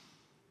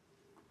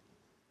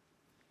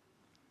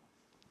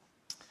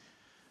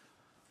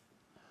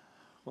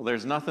Well,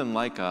 there's nothing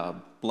like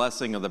a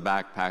blessing of the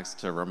backpacks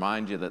to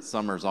remind you that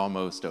summer's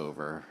almost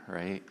over,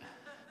 right?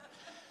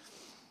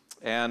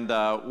 And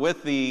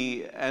with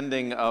the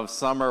ending of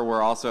summer,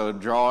 we're also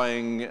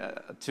drawing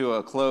to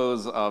a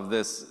close of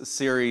this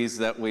series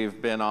that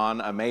we've been on,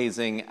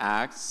 Amazing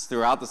Acts.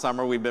 Throughout the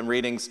summer, we've been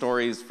reading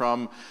stories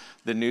from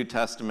the New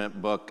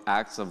Testament book,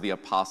 Acts of the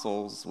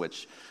Apostles,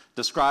 which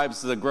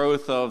describes the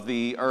growth of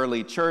the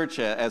early church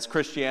as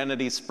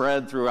Christianity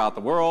spread throughout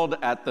the world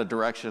at the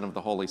direction of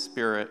the Holy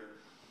Spirit.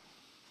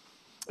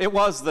 It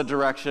was the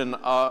direction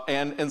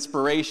and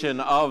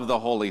inspiration of the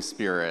Holy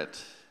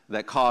Spirit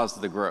that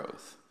caused the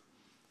growth.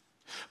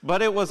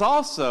 But it was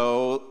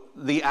also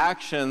the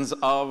actions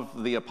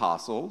of the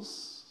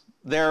apostles,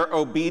 their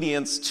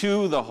obedience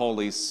to the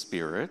Holy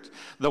Spirit,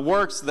 the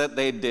works that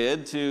they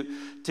did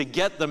to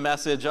get the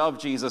message of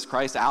Jesus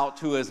Christ out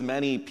to as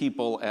many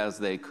people as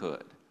they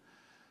could.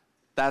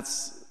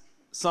 That's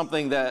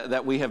something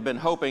that we have been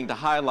hoping to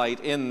highlight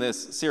in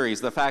this series,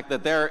 the fact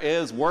that there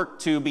is work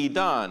to be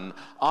done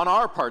on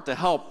our part to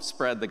help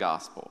spread the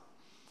gospel.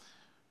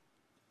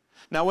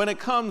 Now, when it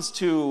comes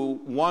to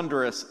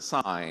wondrous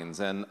signs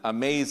and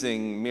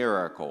amazing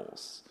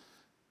miracles,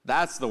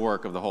 that's the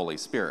work of the Holy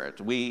Spirit.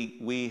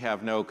 We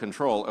have no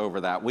control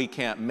over that. We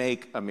can't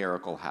make a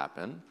miracle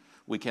happen.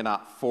 We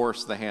cannot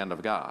force the hand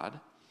of God.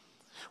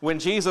 When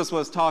Jesus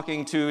was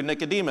talking to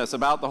Nicodemus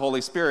about the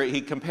Holy Spirit, he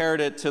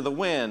compared it to the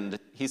wind.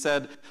 He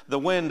said, the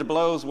wind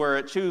blows where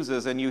it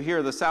chooses, and you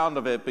hear the sound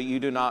of it, but you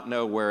do not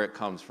know where it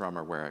comes from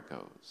or where it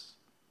goes.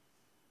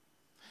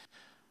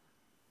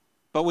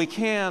 But we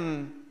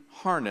can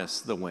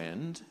harness the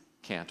wind,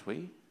 can't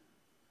we?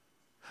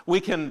 We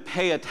can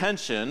pay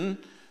attention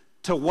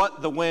to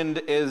what the wind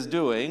is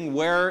doing,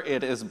 where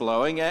it is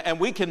blowing, and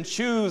we can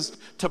choose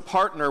to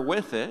partner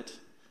with it.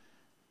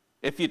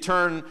 If you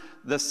turn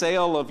the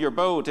sail of your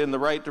boat in the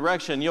right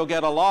direction, you'll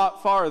get a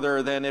lot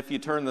farther than if you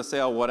turn the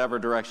sail whatever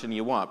direction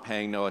you want,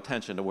 paying no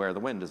attention to where the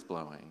wind is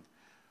blowing.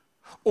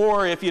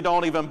 Or if you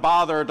don't even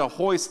bother to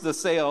hoist the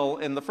sail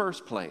in the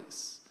first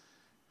place.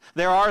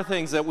 There are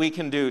things that we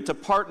can do to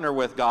partner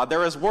with God.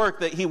 There is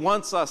work that He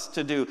wants us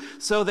to do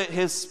so that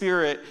His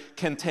Spirit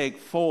can take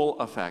full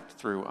effect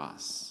through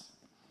us.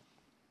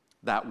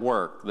 That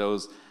work,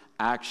 those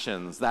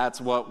actions, that's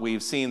what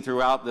we've seen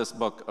throughout this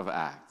book of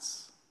Acts.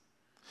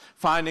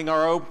 Finding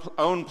our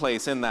own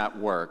place in that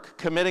work,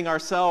 committing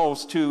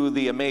ourselves to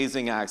the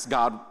amazing acts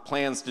God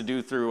plans to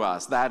do through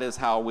us. That is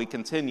how we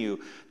continue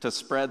to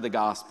spread the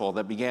gospel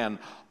that began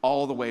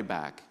all the way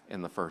back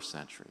in the first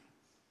century.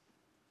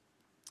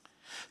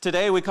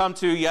 Today we come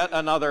to yet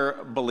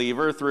another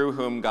believer through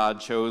whom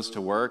God chose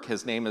to work.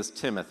 His name is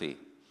Timothy.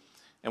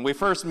 And we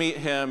first meet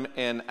him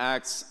in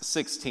Acts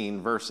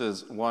 16,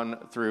 verses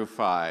 1 through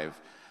 5.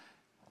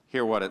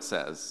 Hear what it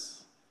says.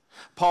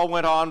 Paul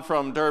went on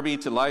from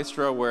Derbe to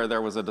Lystra, where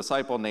there was a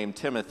disciple named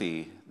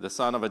Timothy, the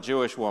son of a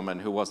Jewish woman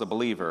who was a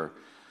believer,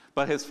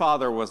 but his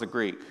father was a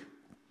Greek.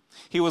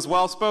 He was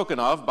well spoken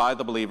of by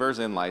the believers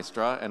in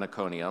Lystra and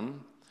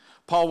Iconium.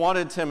 Paul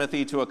wanted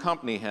Timothy to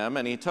accompany him,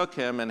 and he took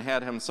him and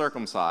had him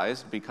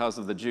circumcised because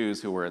of the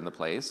Jews who were in the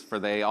place, for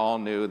they all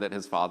knew that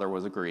his father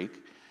was a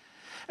Greek.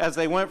 As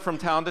they went from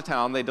town to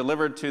town, they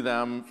delivered to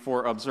them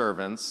for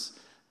observance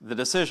the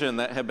decision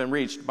that had been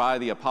reached by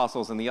the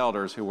apostles and the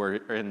elders who were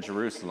in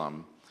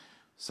Jerusalem.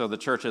 So the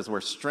churches were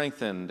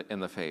strengthened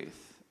in the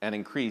faith and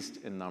increased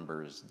in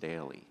numbers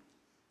daily.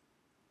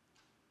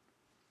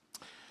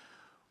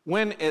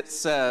 When it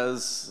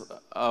says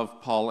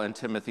of Paul and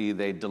Timothy,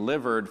 they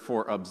delivered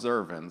for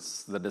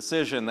observance the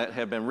decision that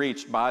had been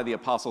reached by the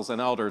apostles and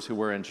elders who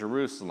were in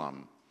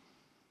Jerusalem,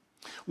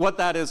 what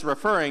that is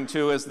referring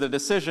to is the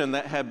decision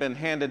that had been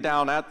handed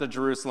down at the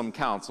Jerusalem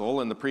Council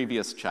in the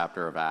previous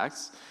chapter of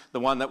Acts, the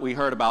one that we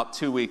heard about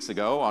 2 weeks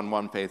ago on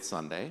One Faith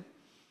Sunday.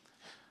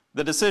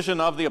 The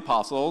decision of the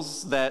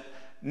apostles that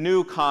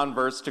new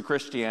converts to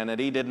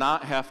Christianity did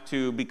not have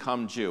to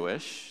become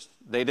Jewish.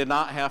 They did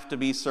not have to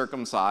be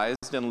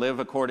circumcised and live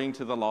according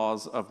to the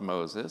laws of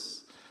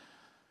Moses.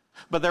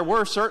 But there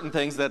were certain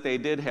things that they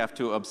did have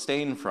to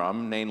abstain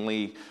from,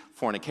 namely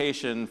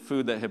fornication,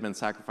 food that had been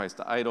sacrificed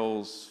to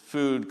idols,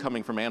 food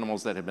coming from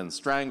animals that had been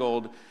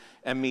strangled,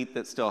 and meat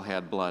that still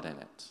had blood in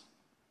it.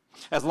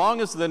 As long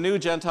as the new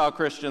Gentile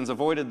Christians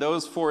avoided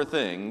those 4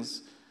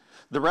 things,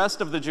 the rest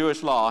of the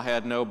Jewish law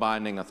had no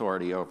binding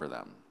authority over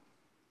them.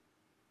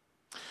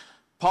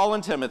 Paul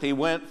and Timothy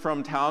went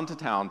from town to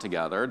town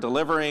together,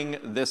 delivering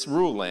this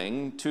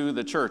ruling to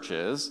the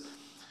churches,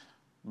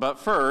 but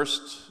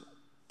first,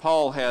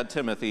 Paul had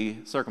Timothy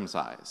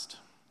circumcised.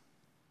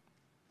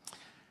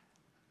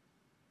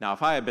 Now,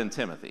 if I had been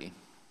Timothy,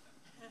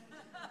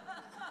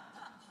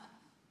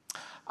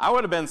 I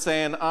would have been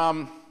saying,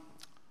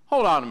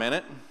 hold on a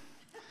minute.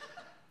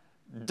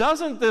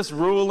 Doesn't this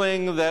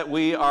ruling that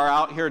we are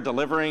out here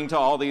delivering to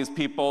all these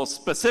people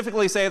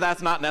specifically say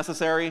that's not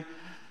necessary?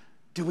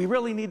 Do we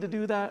really need to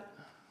do that?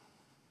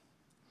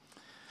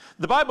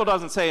 The Bible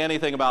doesn't say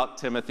anything about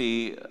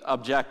Timothy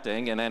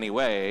objecting in any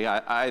way.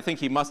 I think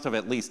he must have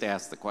at least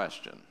asked the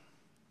question.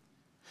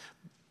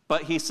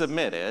 But he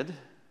submitted,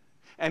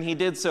 And he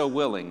did so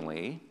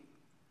willingly.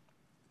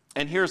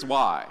 And here's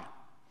why.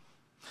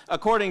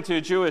 According to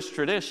Jewish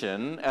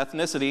tradition,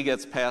 ethnicity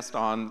gets passed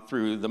on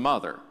through the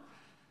mother.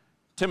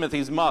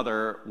 Timothy's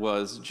mother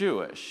was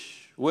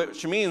Jewish,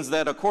 which means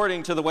that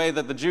according to the way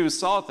that the Jews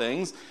saw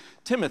things,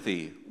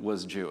 Timothy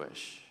was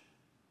Jewish.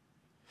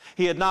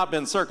 He had not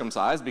been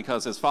circumcised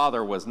because his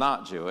father was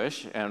not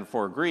Jewish, and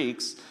for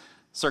Greeks,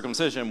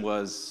 circumcision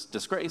was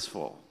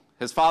disgraceful.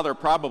 His father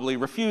probably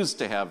refused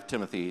to have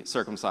Timothy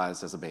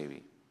circumcised as a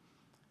baby.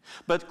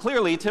 But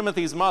clearly,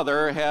 Timothy's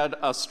mother had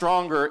a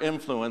stronger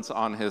influence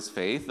on his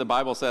faith. The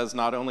Bible says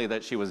not only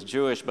that she was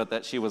Jewish, but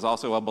that she was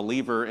also a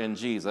believer in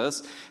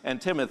Jesus,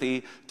 and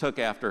Timothy took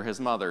after his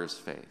mother's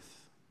faith.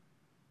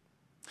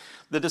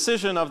 The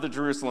decision of the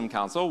Jerusalem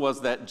Council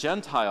was that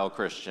Gentile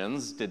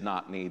Christians did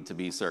not need to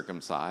be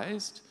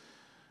circumcised,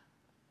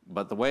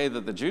 but the way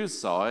that the Jews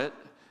saw it,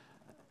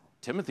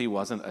 Timothy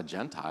wasn't a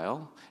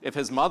Gentile. If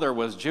his mother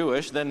was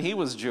Jewish, then he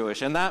was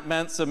Jewish, and that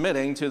meant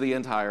submitting to the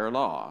entire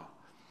law.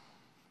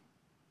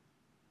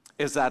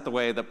 Is that the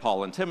way that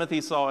Paul and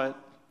Timothy saw it?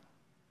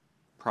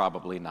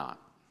 Probably not.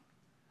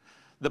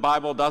 The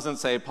Bible doesn't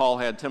say Paul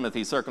had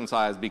Timothy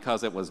circumcised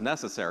because it was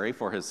necessary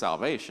for his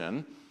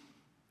salvation.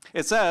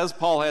 It says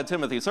Paul had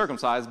Timothy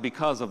circumcised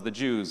because of the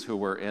Jews who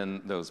were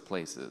in those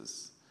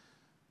places.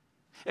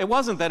 It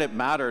wasn't that it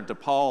mattered to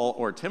Paul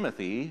or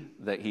Timothy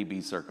that he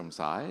be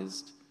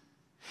circumcised.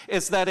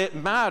 It's that it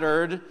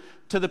mattered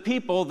to the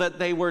people that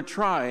they were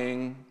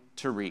trying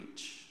to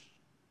reach.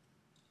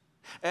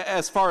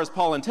 As far as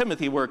Paul and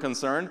Timothy were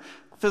concerned,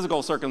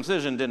 physical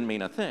circumcision didn't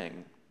mean a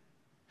thing.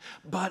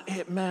 But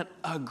it meant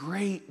a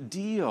great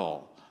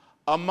deal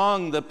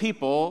among the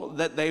people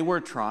that they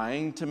were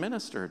trying to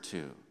minister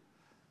to.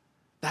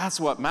 That's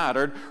what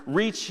mattered,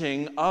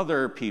 reaching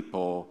other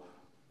people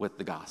with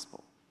the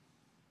gospel.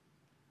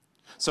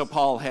 So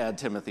Paul had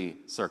Timothy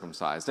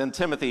circumcised, and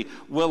Timothy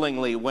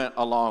willingly went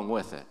along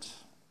with it.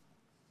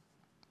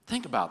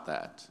 Think about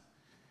that.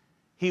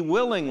 He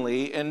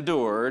willingly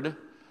endured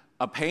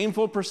a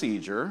painful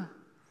procedure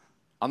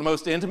on the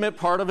most intimate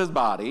part of his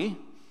body,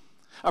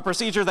 a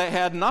procedure that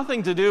had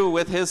nothing to do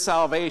with his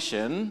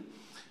salvation,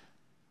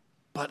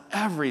 but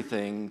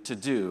everything to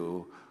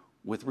do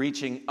with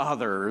reaching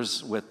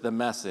others with the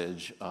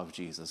message of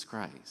Jesus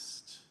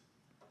Christ.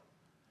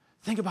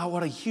 Think about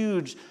what a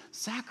huge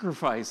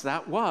sacrifice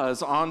that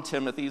was on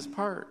Timothy's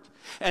part.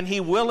 And he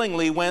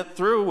willingly went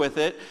through with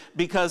it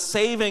because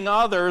saving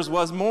others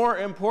was more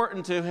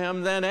important to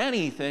him than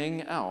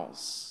anything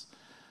else.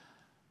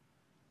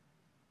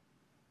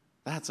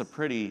 That's a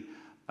pretty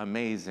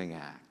amazing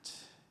act,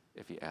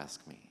 if you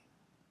ask me.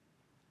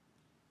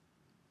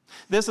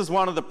 This is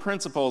one of the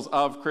principles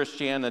of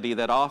Christianity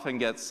that often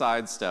gets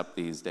sidestepped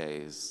these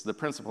days. The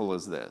principle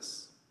is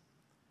this: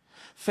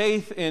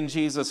 faith in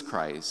Jesus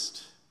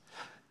Christ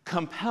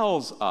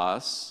compels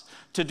us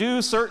to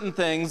do certain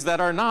things that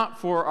are not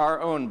for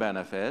our own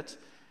benefit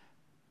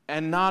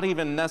and not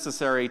even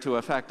necessary to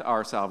affect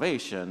our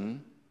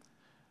salvation,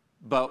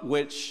 but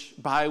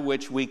by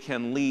which we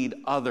can lead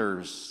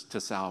others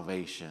to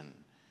salvation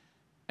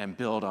and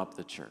build up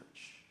the church.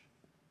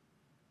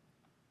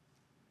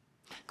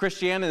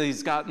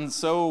 Christianity's gotten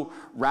so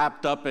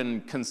wrapped up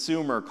in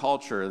consumer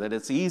culture that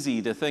it's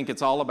easy to think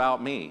it's all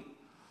about me.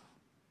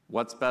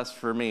 What's best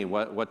for me?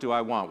 What do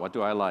I want? What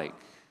do I like?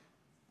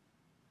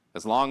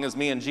 As long as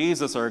me and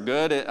Jesus are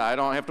good, I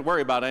don't have to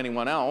worry about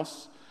anyone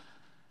else.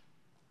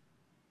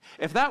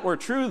 If that were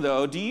true,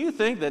 though, do you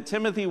think that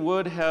Timothy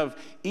would have,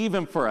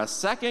 even for a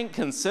second,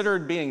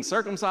 considered being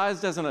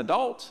circumcised as an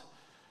adult?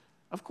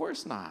 Of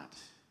course not.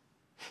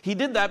 He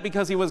did that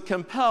because he was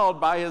compelled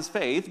by his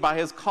faith, by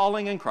his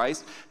calling in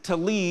Christ, to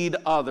lead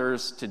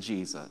others to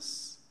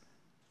Jesus.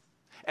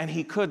 And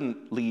he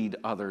couldn't lead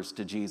others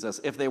to Jesus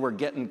if they were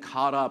getting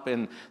caught up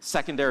in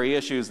secondary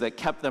issues that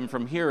kept them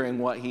from hearing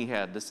what he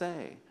had to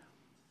say.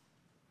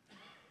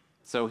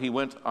 So he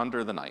went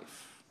under the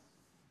knife.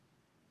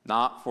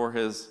 Not for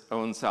his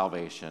own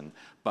salvation,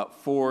 but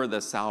for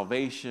the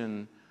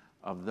salvation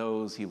of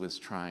those he was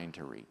trying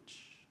to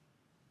reach.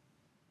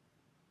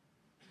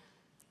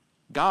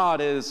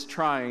 God is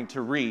trying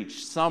to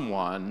reach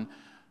someone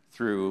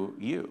through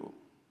you.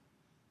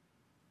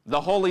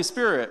 The Holy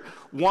Spirit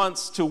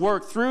wants to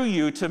work through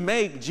you to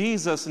make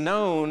Jesus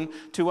known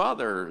to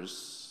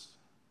others.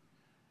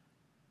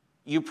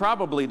 You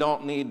probably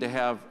don't need to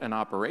have an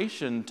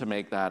operation to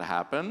make that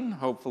happen,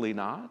 hopefully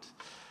not.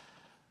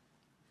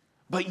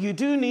 But you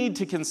do need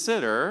to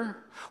consider,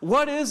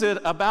 what is it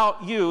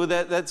about you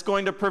that's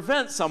going to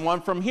prevent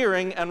someone from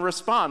hearing and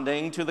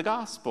responding to the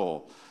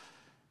gospel?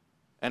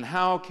 And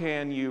how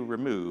can you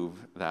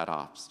remove that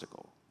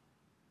obstacle?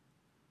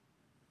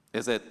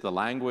 Is it the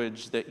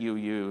language that you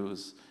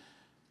use?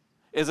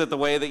 Is it the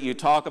way that you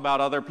talk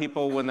about other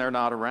people when they're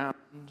not around?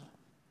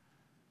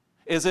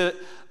 Is it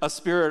a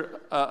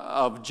spirit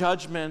of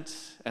judgment,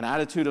 an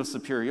attitude of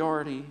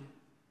superiority?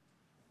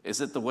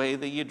 Is it the way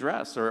that you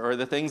dress or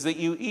the things that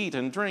you eat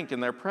and drink in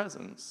their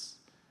presence?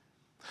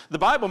 The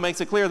Bible makes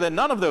it clear that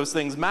none of those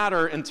things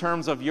matter in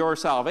terms of your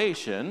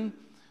salvation,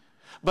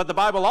 But the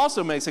Bible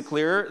also makes it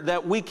clear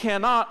that we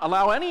cannot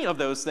allow any of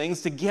those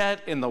things to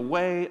get in the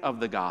way of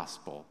the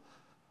gospel.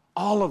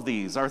 All of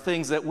these are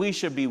things that we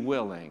should be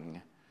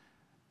willing,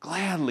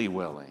 gladly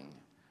willing,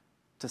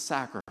 to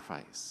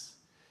sacrifice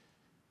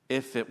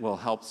if it will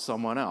help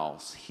someone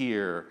else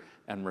hear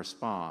and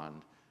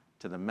respond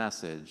to the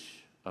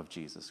message of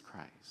Jesus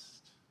Christ.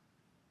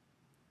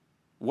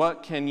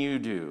 What can you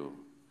do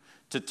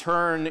to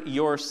turn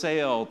your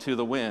sail to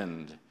the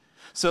wind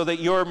so that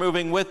you're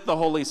moving with the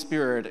Holy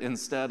Spirit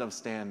instead of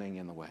standing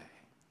in the way?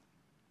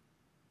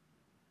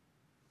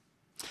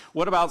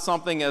 What about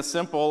something as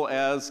simple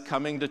as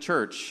coming to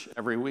church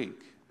every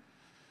week?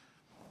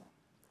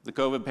 The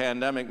COVID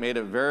pandemic made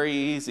it very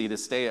easy to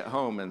stay at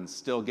home and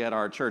still get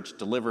our church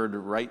delivered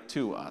right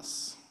to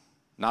us,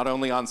 not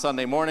only on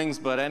Sunday mornings,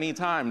 but any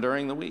time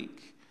during the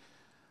week.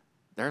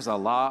 There's a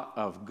lot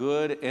of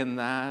good in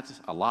that,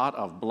 a lot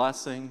of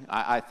blessing.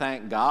 I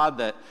thank God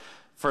that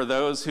for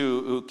those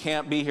who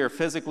can't be here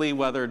physically,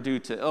 whether due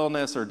to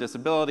illness or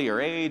disability or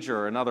age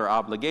or another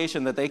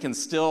obligation, that they can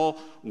still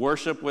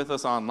worship with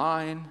us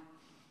online.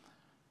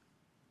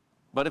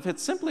 But if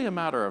it's simply a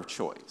matter of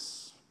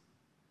choice,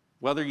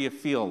 whether you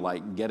feel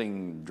like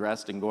getting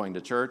dressed and going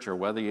to church or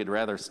whether you'd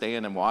rather stay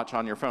in and watch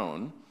on your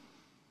phone,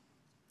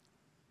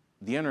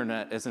 the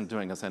internet isn't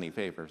doing us any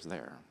favors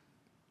there.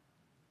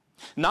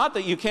 Not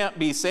that you can't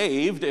be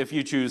saved if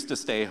you choose to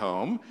stay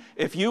home.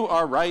 If you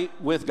are right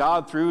with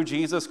God through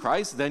Jesus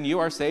Christ, then you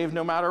are saved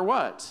no matter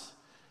what.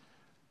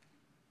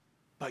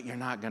 But you're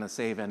not going to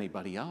save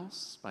anybody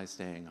else by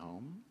staying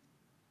home.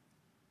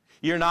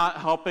 You're not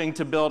helping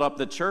to build up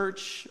the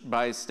church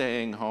by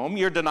staying home.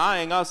 You're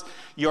denying us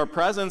your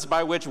presence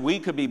by which we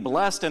could be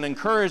blessed and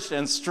encouraged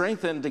and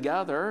strengthened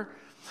together.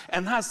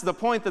 And that's the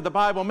point that the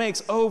Bible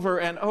makes over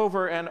and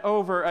over and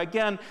over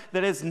again,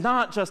 that it's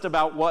not just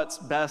about what's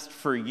best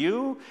for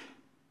you,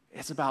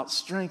 it's about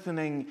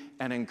strengthening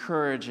and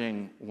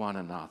encouraging one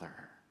another.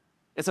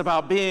 It's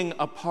about being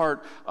a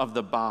part of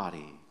the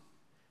body.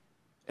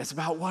 It's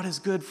about what is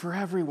good for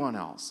everyone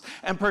else,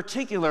 and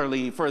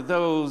particularly for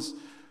those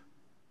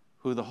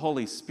who the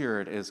Holy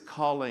Spirit is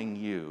calling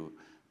you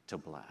to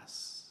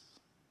bless.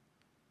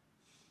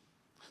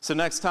 So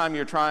next time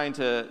you're trying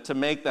to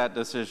make that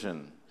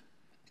decision,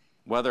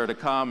 whether to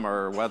come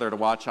or whether to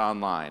watch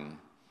online,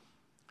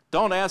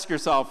 don't ask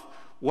yourself,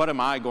 what am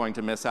I going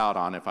to miss out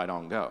on if I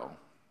don't go?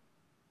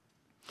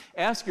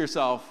 Ask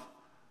yourself,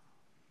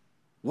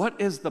 what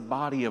is the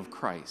body of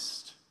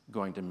Christ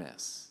going to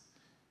miss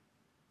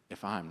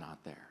if I'm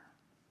not there?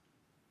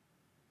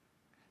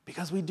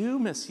 Because we do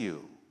miss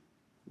you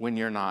when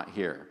you're not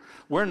here.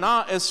 We're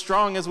not as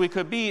strong as we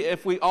could be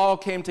if we all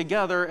came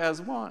together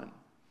as one.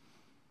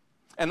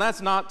 And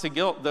that's not to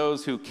guilt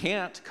those who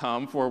can't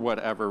come for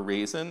whatever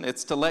reason.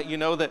 It's to let you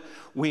know that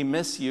we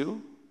miss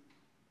you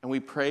and we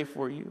pray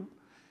for you,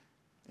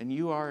 and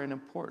you are an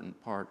important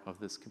part of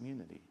this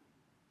community.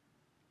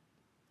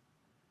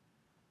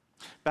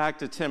 Back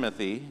to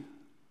Timothy.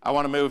 I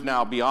want to move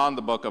now beyond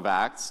the book of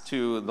Acts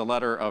to the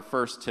letter of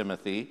 1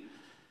 Timothy.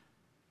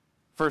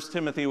 1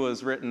 Timothy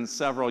was written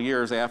several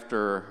years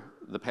after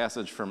the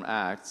passage from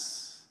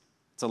Acts.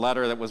 It's a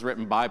letter that was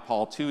written by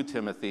Paul to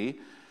Timothy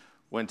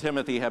when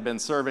Timothy had been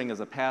serving as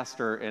a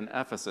pastor in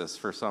Ephesus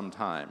for some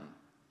time.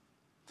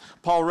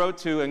 Paul wrote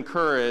to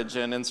encourage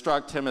and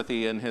instruct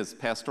Timothy in his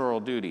pastoral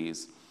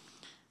duties.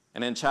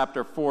 And in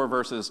chapter 4,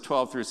 verses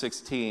 12 through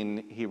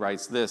 16, he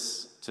writes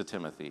this to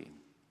Timothy.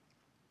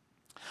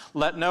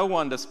 Let no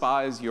one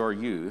despise your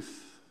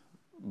youth,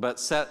 but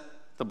set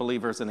the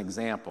believers an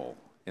example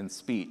in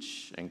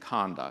speech and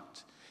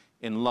conduct,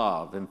 in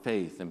love and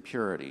faith and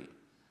purity.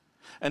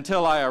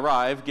 Until I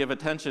arrive, give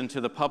attention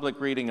to the public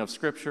reading of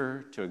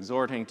Scripture, to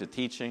exhorting, to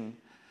teaching.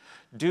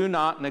 Do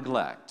not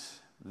neglect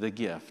the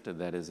gift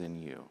that is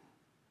in you,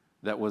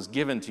 that was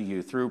given to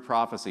you through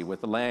prophecy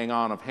with the laying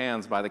on of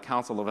hands by the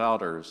council of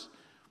elders.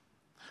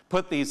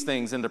 Put these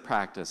things into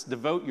practice.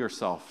 Devote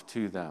yourself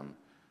to them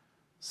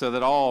so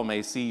that all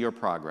may see your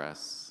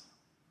progress.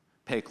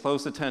 Pay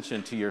close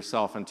attention to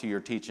yourself and to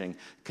your teaching.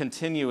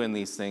 Continue in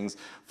these things,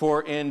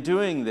 for in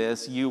doing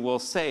this you will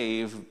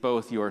save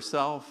both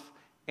yourself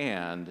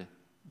and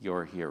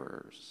your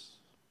hearers.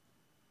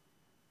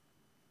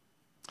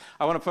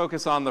 I want to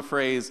focus on the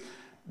phrase,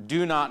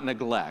 do not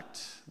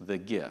neglect the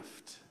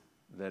gift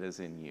that is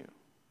in you.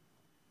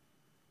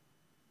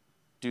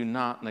 Do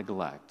not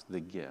neglect the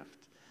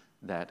gift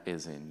that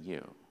is in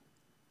you.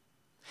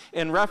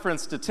 In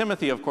reference to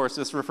Timothy, of course,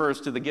 this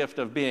refers to the gift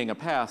of being a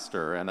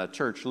pastor and a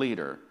church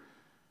leader.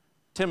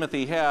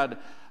 Timothy had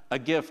a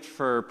gift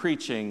for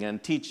preaching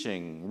and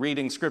teaching,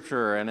 reading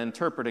Scripture and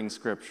interpreting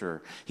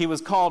Scripture. He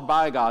was called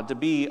by God to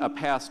be a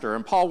pastor,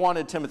 and Paul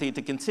wanted Timothy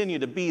to continue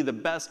to be the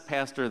best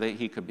pastor that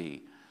he could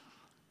be.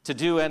 To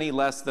do any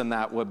less than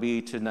that would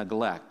be to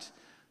neglect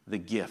the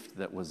gift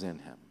that was in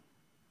him.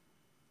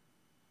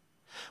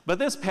 But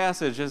this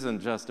passage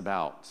isn't just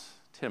about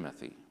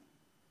Timothy.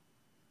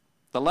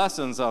 The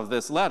lessons of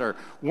this letter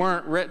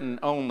weren't written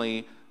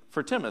only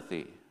for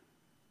Timothy.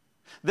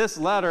 This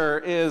letter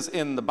is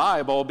in the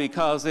Bible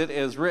because it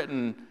is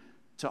written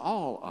to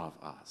all of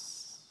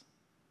us.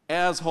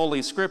 As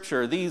Holy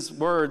Scripture, these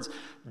words,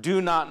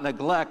 "Do not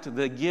neglect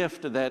the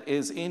gift that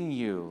is in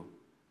you,"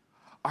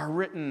 are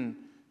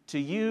written to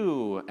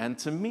you and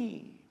to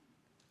me,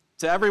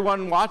 to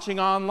everyone watching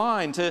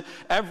online, to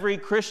every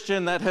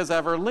Christian that has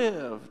ever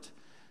lived.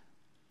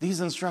 These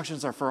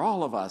instructions are for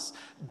all of us.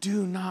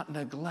 Do not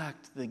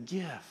neglect the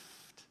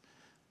gift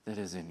that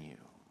is in you.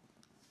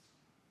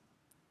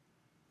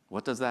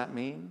 What does that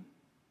mean?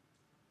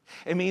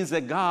 It means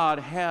that God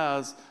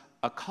has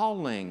a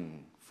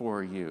calling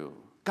for you.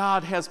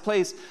 God has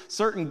placed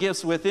certain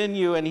gifts within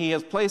you, and He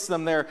has placed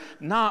them there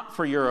not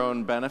for your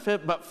own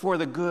benefit, but for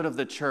the good of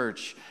the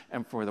church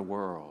and for the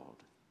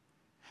world.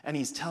 And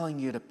He's telling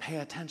you to pay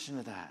attention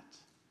to that,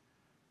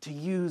 to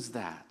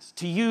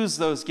use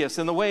those gifts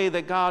in the way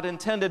that God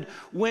intended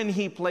when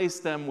He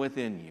placed them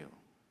within you.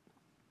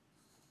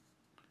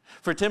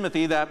 For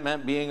Timothy, that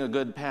meant being a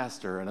good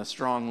pastor and a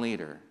strong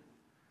leader.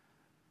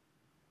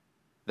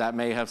 That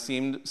may have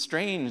seemed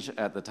strange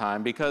at the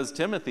time because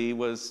Timothy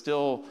was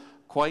still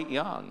quite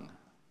young.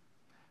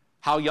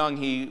 How young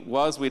he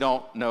was, we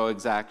don't know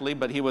exactly,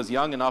 but he was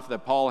young enough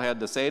that Paul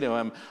had to say to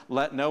him,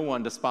 "Let no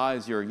one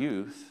despise your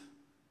youth."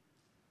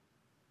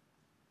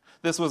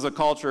 This was a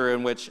culture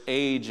in which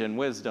age and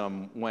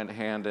wisdom went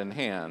hand in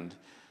hand.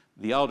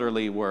 The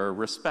elderly were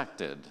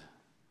respected.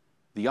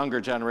 The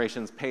younger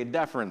generations paid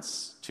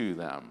deference to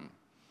them.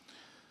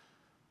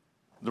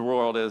 The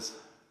world is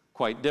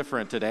quite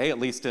different today, at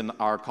least in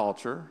our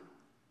culture.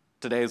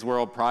 Today's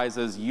world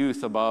prizes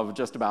youth above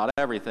just about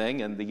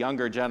everything, and the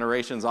younger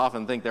generations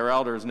often think their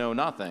elders know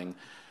nothing.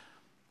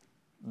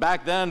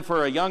 Back then,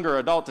 for a younger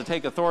adult to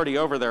take authority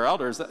over their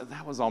elders,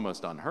 that was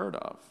almost unheard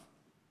of.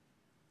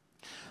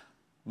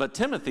 But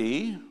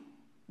Timothy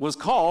was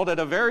called at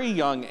a very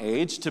young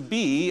age to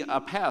be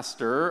a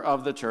pastor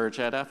of the church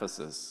at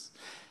Ephesus.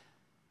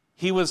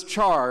 He was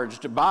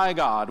charged by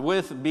God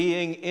with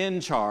being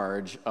in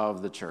charge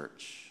of the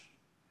church.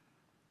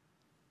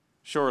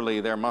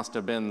 Surely there must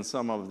have been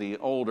some of the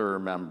older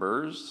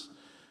members,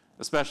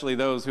 especially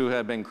those who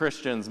had been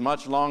Christians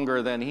much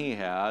longer than he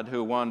had,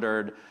 who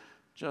wondered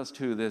just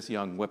who this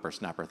young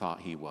whippersnapper thought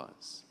he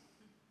was.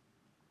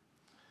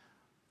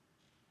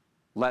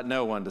 "Let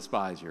no one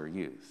despise your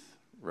youth,"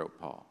 wrote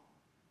Paul,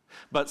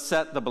 "but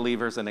set the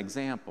believers an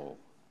example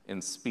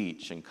in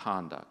speech and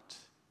conduct,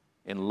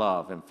 in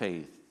love and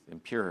faith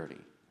and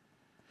purity."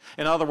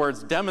 In other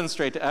words,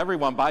 demonstrate to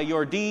everyone by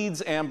your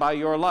deeds and by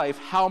your life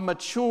how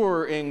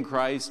mature in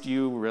Christ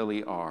you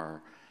really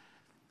are.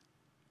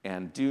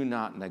 And do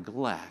not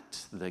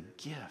neglect the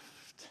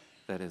gift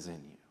that is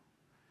in you.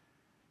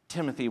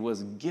 Timothy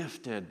was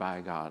gifted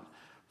by God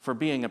for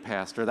being a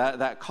pastor.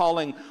 That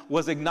calling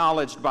was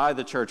acknowledged by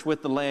the church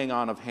with the laying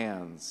on of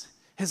hands.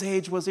 His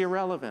age was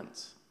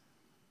irrelevant,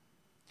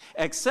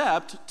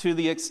 except to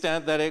the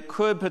extent that it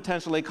could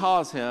potentially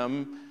cause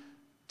him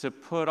to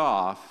put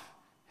off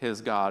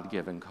his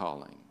God-given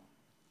calling.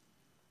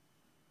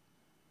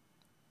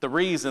 The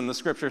reason the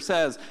scripture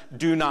says,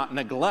 "Do not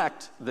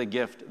neglect the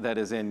gift that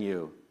is in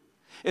you,"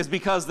 is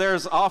because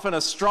there's often a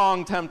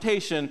strong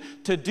temptation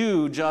to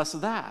do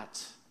just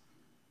that.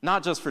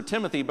 Not just for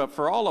Timothy, but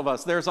for all of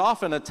us. There's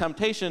often a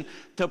temptation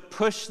to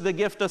push the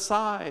gift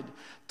aside,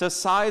 to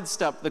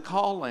sidestep the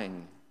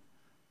calling.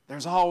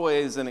 There's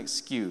always an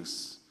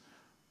excuse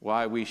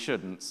why we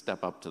shouldn't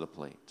step up to the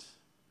plate.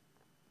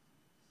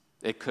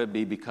 It could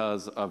be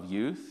because of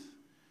youth.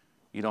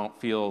 You don't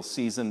feel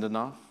seasoned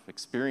enough,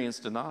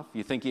 experienced enough.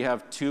 You think you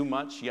have too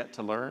much yet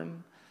to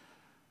learn.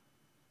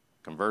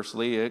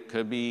 Conversely, it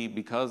could be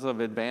because of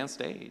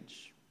advanced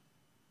age.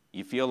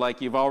 You feel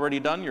like you've already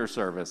done your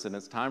service and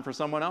it's time for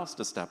someone else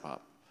to step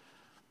up.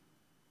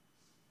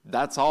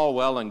 That's all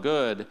well and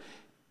good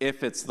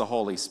if it's the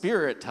Holy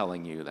Spirit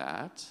telling you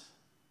that.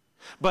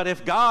 But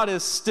if God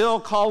is still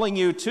calling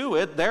you to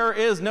it, there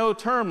is no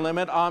term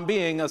limit on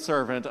being a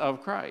servant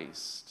of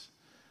Christ.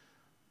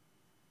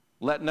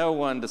 Let no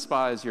one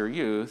despise your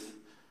youth.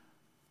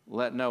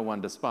 Let no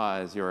one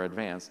despise your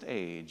advanced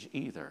age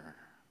either.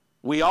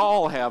 We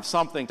all have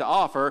something to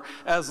offer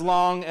as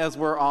long as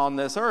we're on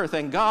this earth,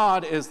 and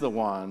God is the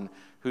one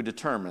who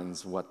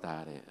determines what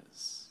that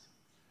is.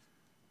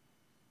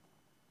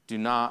 Do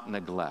not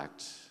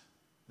neglect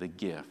the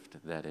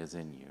gift that is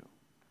in you.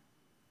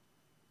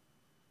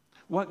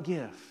 What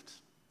gift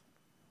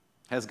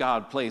has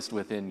God placed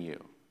within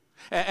you?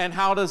 And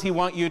how does he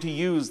want you to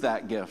use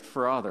that gift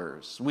for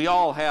others? We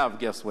all have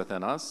gifts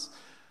within us.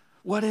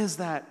 What is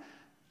that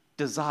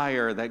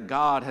desire that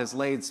God has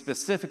laid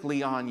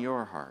specifically on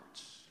your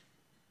heart?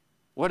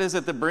 What is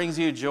it that brings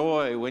you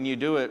joy when you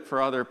do it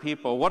for other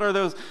people? What are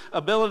those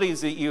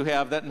abilities that you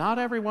have that not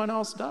everyone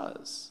else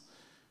does?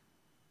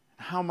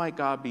 How might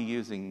God be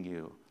using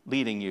you,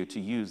 leading you to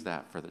use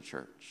that for the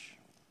church?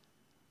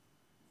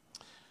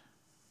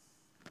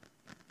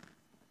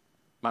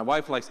 My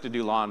wife likes to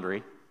do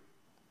laundry.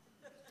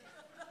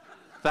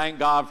 Thank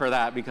God for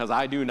that, because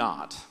I do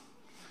not.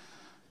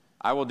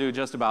 I will do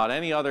just about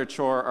any other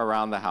chore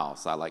around the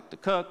house. I like to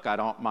cook. I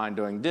don't mind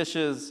doing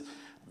dishes.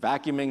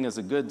 Vacuuming is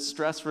a good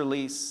stress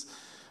release.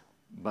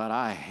 but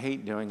I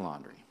hate doing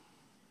laundry.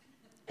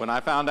 When I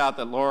found out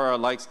that Laura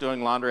likes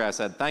doing laundry, I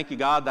said, thank you,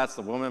 God, that's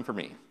the woman for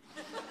me.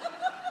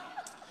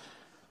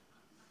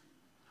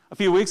 A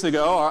few weeks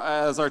ago,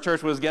 as our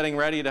church was getting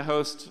ready to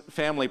host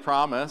Family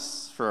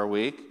Promise for a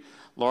week,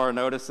 Laura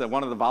noticed that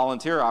one of the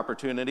volunteer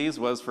opportunities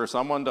was for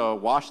someone to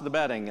wash the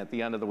bedding at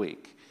the end of the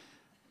week.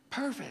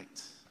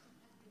 Perfect.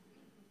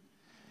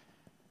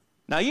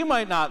 Now, you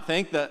might not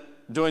think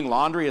that doing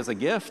laundry is a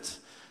gift.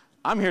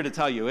 I'm here to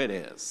tell you it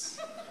is.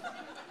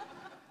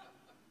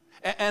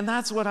 And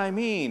that's what I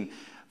mean.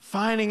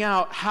 Finding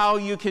out how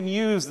you can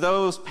use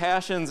those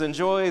passions and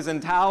joys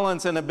and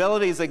talents and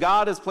abilities that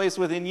God has placed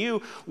within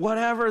you,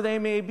 whatever they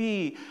may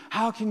be.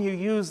 How can you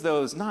use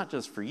those, not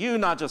just for you,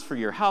 not just for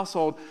your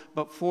household,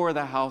 but for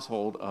the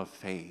household of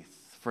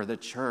faith, for the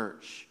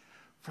church,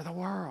 for the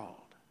world?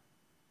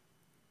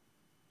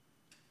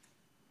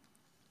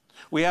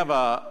 We have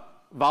a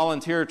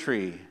volunteer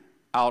tree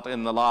out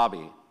in the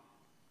lobby.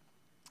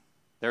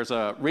 There's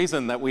a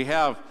reason that we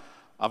have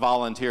a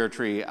volunteer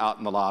tree out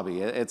in the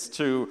lobby. It's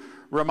to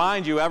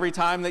remind you every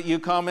time that you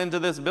come into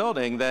this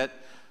building that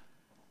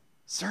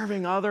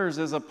serving others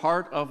is a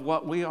part of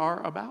what we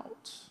are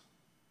about.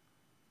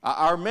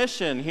 Our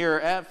mission here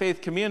at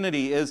Faith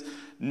Community is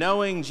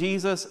knowing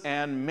Jesus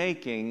and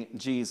making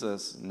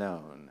Jesus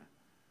known.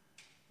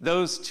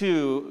 Those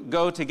two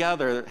go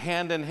together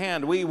hand in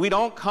hand. We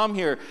don't come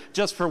here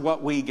just for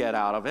what we get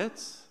out of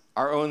it,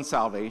 our own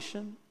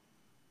salvation.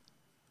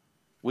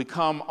 We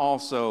come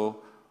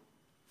also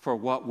for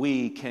what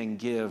we can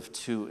give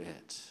to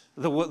it.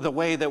 The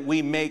way that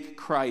we make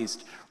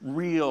Christ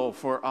real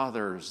for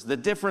others. The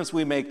difference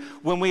we make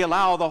when we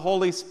allow the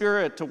Holy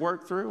Spirit to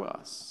work through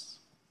us.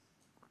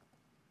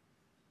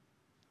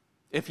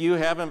 If you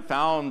haven't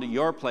found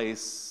your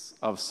place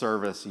of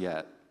service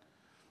yet,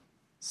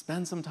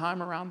 spend some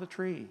time around the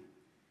tree.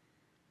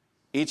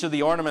 Each of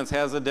the ornaments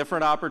has a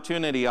different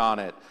opportunity on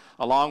it,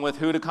 along with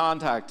who to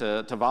contact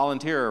to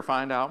volunteer or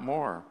find out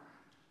more.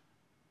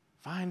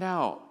 Find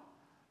out.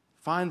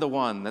 Find the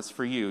one that's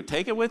for you.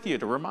 Take it with you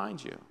to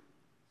remind you.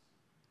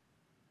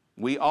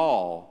 We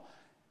all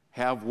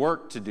have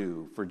work to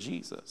do for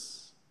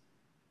Jesus.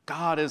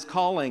 God is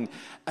calling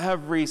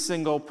every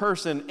single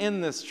person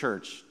in this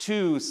church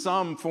to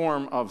some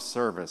form of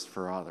service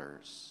for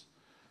others.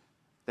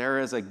 There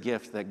is a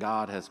gift that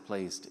God has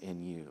placed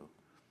in you,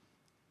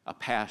 a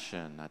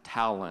passion, a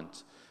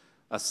talent,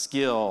 a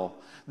skill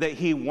that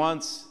He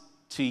wants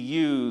to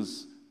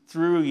use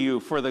through you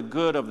for the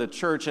good of the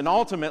church and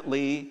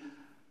ultimately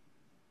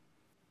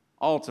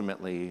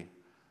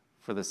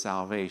for the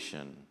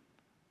salvation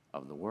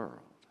of the world.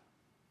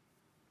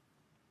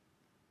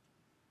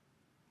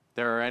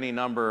 There are any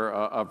number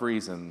of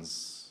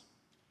reasons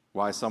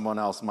why someone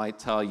else might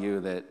tell you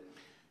that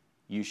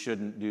you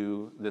shouldn't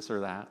do this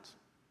or that.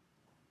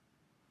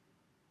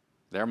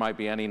 There might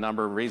be any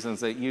number of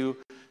reasons that you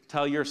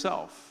tell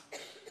yourself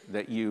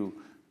that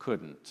you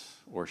couldn't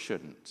or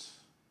shouldn't.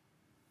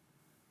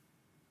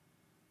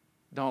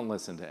 Don't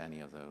listen to any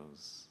of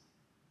those.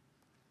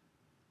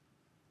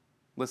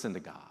 Listen to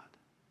God.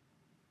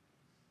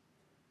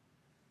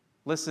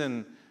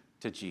 Listen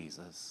to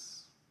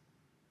Jesus.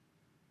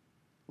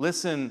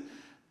 Listen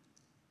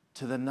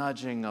to the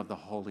nudging of the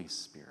Holy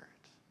Spirit.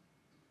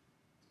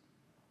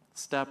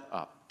 Step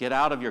up. Get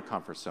out of your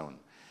comfort zone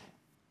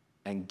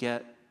and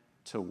get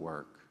to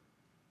work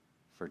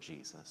for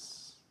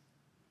Jesus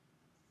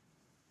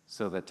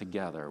so that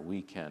together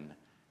we can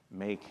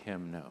make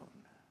Him known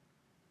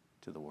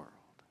to the world.